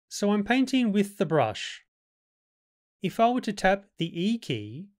So I'm painting with the brush. If I were to tap the E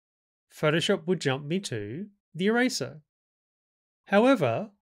key, Photoshop would jump me to the eraser.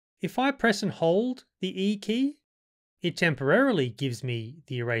 However, if I press and hold the E key, it temporarily gives me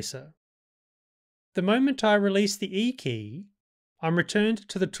the eraser. The moment I release the E key, I'm returned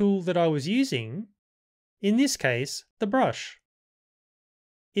to the tool that I was using, in this case, the brush.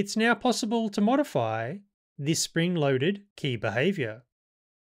 It's now possible to modify this spring-loaded key behavior.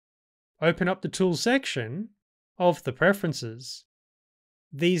 Open up the Tools section of the Preferences.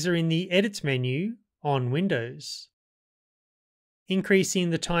 These are in the Edit menu on Windows.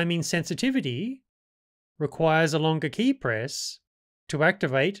 Increasing the timing sensitivity requires a longer key press to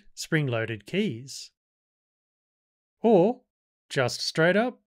activate spring-loaded keys. Or just straight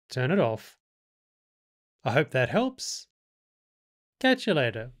up turn it off. I hope that helps. Catch you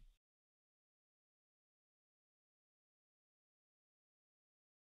later.